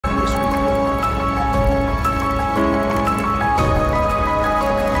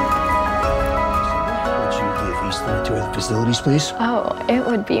facilities, please? Oh, it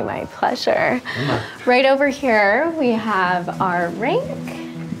would be my pleasure. Right over here, we have our rink.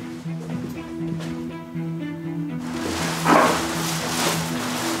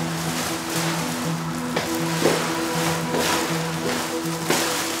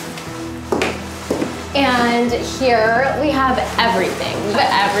 And here we have everything.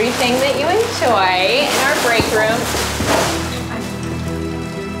 Everything that you enjoy in our break room.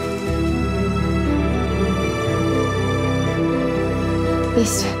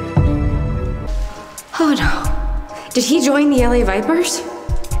 Easton. Oh no. Did he join the LA Vipers?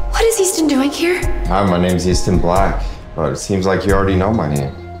 What is Easton doing here? Hi, my name's Easton Black, but it seems like you already know my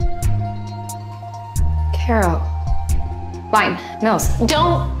name. Carol. Wine. Mills.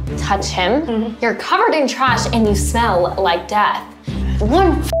 Don't touch him. You're covered in trash and you smell like death.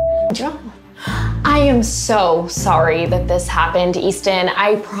 One job. I am so sorry that this happened, Easton.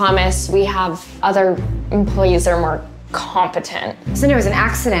 I promise we have other employees that are more competent. Listen, it was an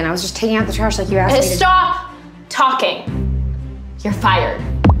accident. I was just taking out the trash like you asked me to. Stop talking. You're fired.